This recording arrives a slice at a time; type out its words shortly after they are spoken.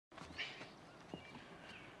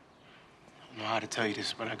know how to tell you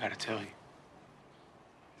this, but I gotta tell you.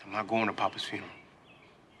 I'm not going to Papa's funeral.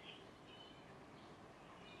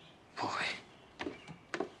 Boy,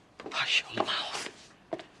 hush your mouth.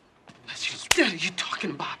 What are you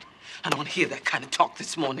talking about? I don't want to hear that kind of talk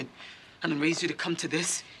this morning. I done raised you to come to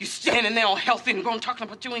this. You standing there all healthy and grown talking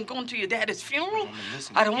about you ain't going to your daddy's funeral? Mama,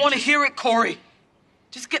 listen, I don't want to hear it, Corey.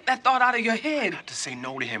 Just get that thought out of your head. I got to say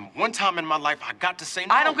no to him. One time in my life, I got to say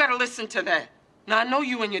no. I don't got to listen to that. Now, I know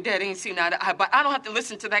you and your dad ain't seen eye to eye, but I don't have to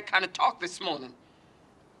listen to that kind of talk this morning.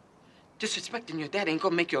 Disrespecting your dad ain't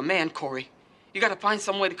gonna make you a man, Corey. You gotta find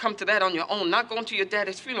some way to come to that on your own. Not going to your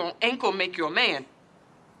daddy's funeral ain't gonna make you a man.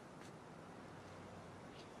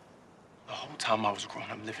 The whole time I was growing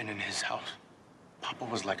up living in his house, Papa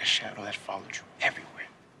was like a shadow that followed you everywhere.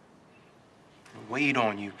 It weighed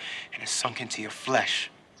on you, and it sunk into your flesh.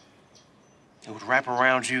 It would wrap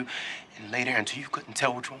around you and lay there until you couldn't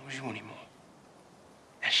tell which one was you anymore.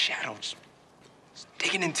 That shadow just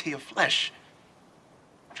digging into your flesh,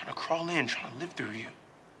 trying to crawl in, trying to live through you.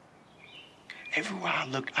 Everywhere I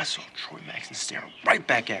looked, I saw Troy Maxson staring right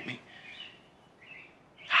back at me.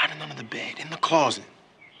 Hiding under the bed, in the closet.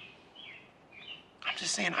 I'm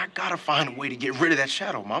just saying, I gotta find a way to get rid of that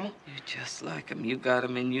shadow, Mama. You're just like him. You got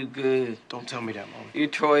him and you good. Don't tell me that, Mama. You're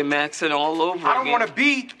Troy Maxson all over I don't again. want to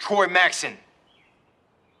be Troy Maxson.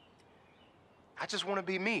 I just want to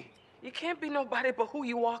be me. You can't be nobody but who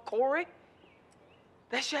you are, Corey.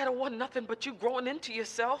 That shadow wasn't nothing but you growing into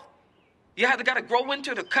yourself. You either got to grow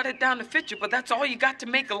into it or cut it down to fit you, but that's all you got to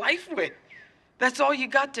make a life with. That's all you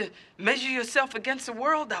got to measure yourself against the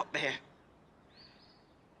world out there.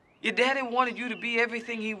 Your daddy wanted you to be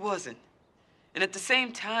everything he wasn't. And at the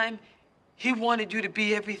same time, he wanted you to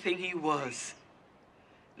be everything he was.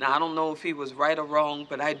 Now, I don't know if he was right or wrong,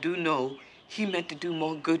 but I do know he meant to do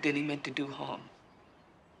more good than he meant to do harm.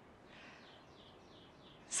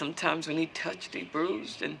 Sometimes when he touched, he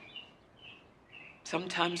bruised, and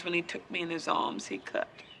sometimes when he took me in his arms, he cut.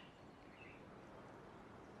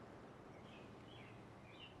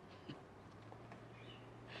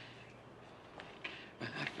 When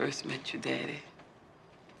I first met your daddy,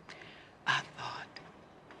 I thought,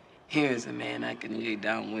 here's a man I can lay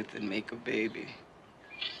down with and make a baby.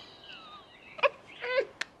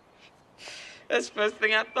 That's the first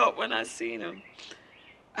thing I thought when I seen him.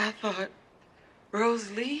 I thought,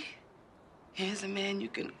 Rose Lee, here's a man you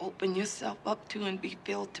can open yourself up to and be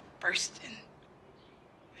filled to bursting.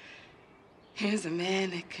 Here's a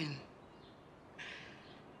man that can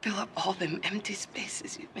fill up all them empty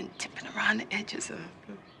spaces you've been tipping around the edges of.